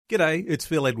G'day, it's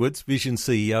Phil Edwards, Vision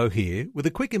CEO here, with a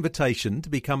quick invitation to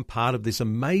become part of this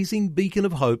amazing beacon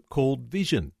of hope called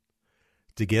Vision.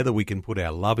 Together we can put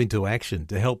our love into action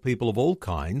to help people of all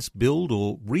kinds build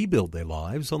or rebuild their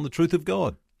lives on the truth of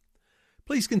God.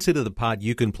 Please consider the part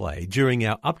you can play during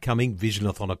our upcoming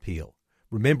Visionathon appeal,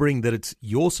 remembering that it's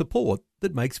your support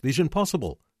that makes Vision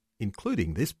possible,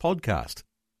 including this podcast.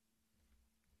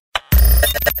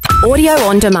 Audio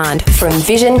on demand from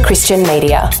Vision Christian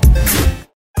Media.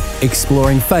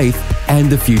 Exploring faith and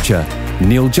the future.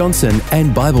 Neil Johnson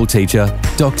and Bible teacher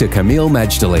Dr. Kameel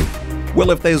Majdali. Well,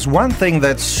 if there's one thing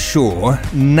that's sure,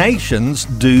 nations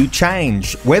do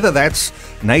change. Whether that's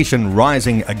nation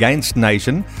rising against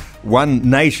nation, one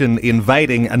nation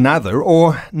invading another,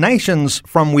 or nations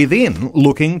from within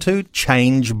looking to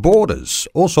change borders.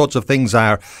 All sorts of things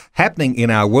are happening in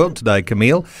our world today,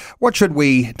 Kameel. What should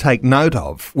we take note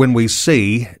of when we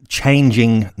see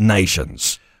changing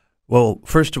nations? Well,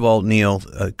 first of all, Neil,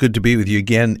 good to be with you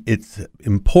again. It's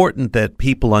important that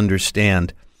people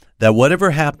understand that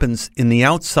whatever happens in the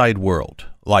outside world,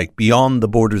 like beyond the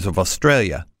borders of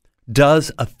Australia, does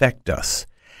affect us.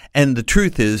 And the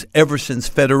truth is, ever since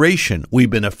Federation, we've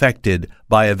been affected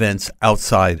by events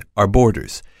outside our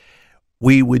borders.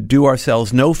 We would do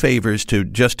ourselves no favors to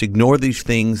just ignore these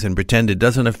things and pretend it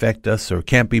doesn't affect us or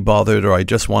can't be bothered, or I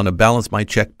just want to balance my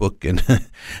checkbook and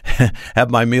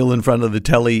have my meal in front of the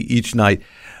telly each night.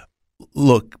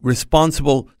 Look,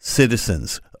 responsible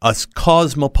citizens, us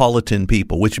cosmopolitan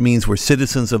people, which means we're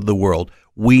citizens of the world,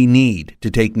 we need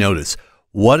to take notice.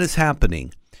 What is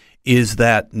happening is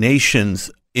that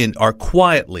nations are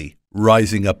quietly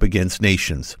rising up against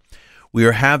nations. We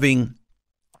are having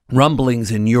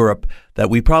rumblings in Europe that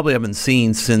we probably haven't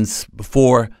seen since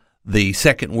before the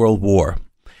Second World War.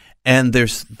 And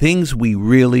there's things we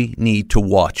really need to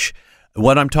watch.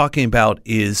 What I'm talking about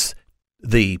is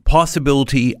the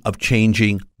possibility of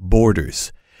changing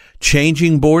borders.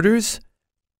 Changing borders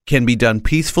can be done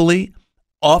peacefully.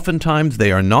 Oftentimes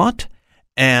they are not.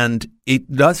 And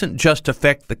it doesn't just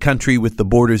affect the country with the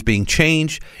borders being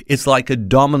changed. It's like a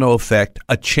domino effect,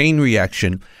 a chain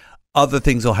reaction. Other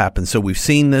things will happen. So we've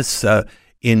seen this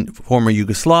in former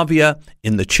Yugoslavia,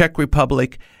 in the Czech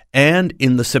Republic, and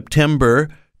in the September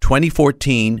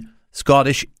 2014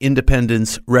 Scottish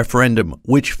independence referendum,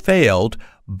 which failed,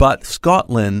 but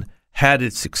Scotland, had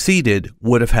it succeeded,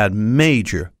 would have had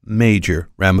major, major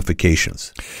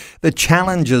ramifications. The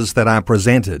challenges that are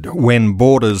presented when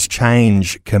borders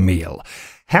change, Kameel.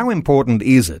 How important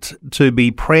is it to be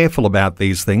prayerful about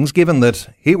these things, given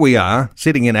that here we are,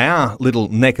 sitting in our little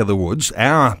neck of the woods,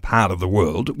 our part of the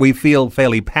world, we feel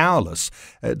fairly powerless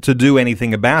to do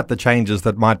anything about the changes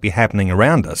that might be happening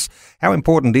around us. How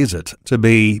important is it to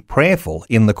be prayerful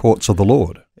in the courts of the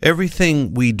Lord?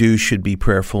 Everything we do should be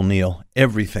prayerful, Neil.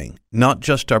 Everything. Not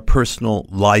just our personal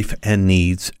life and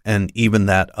needs, and even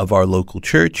that of our local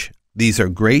church. These are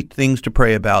great things to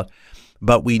pray about,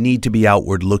 but we need to be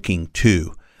outward looking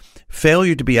too.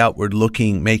 Failure to be outward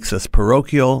looking makes us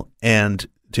parochial, and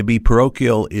to be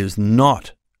parochial is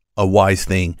not a wise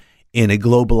thing in a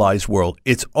globalized world.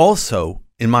 It's also,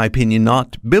 in my opinion,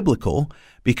 not biblical,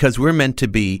 because we're meant to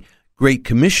be Great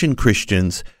Commission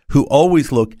Christians who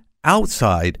always look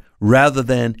outside rather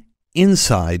than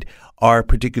inside our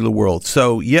particular world.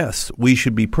 So yes, we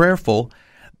should be prayerful,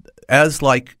 as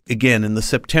like, again, in the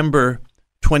September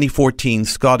 2014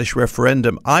 Scottish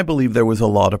referendum, I believe there was a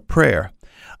lot of prayer.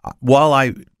 While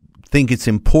I think it's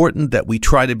important that we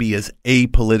try to be as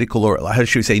apolitical, or how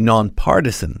should we say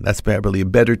nonpartisan, that's probably a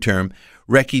better term,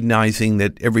 recognizing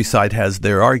that every side has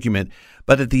their argument.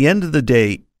 But at the end of the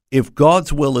day, if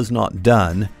God's will is not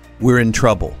done, we're in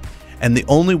trouble. And the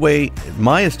only way, in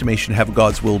my estimation, to have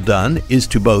God's will done is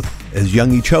to both, as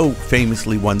Young E. Cho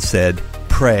famously once said,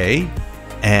 pray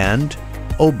and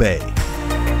obey.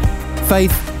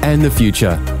 Faith and the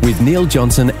Future with Neil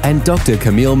Johnson and Dr.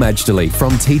 Kameel Majdali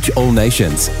from Teach All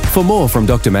Nations. For more from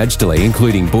Dr. Majdali,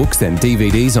 including books and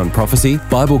DVDs on prophecy,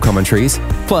 Bible commentaries,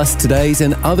 plus today's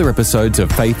and other episodes of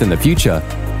Faith and the Future,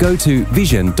 go to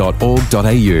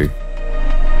vision.org.au.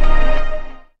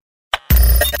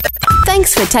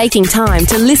 Thanks for taking time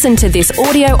to listen to this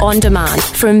audio on demand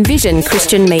from Vision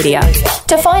Christian Media.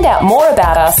 To find out more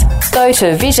about us, go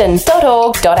to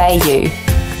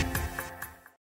vision.org.au.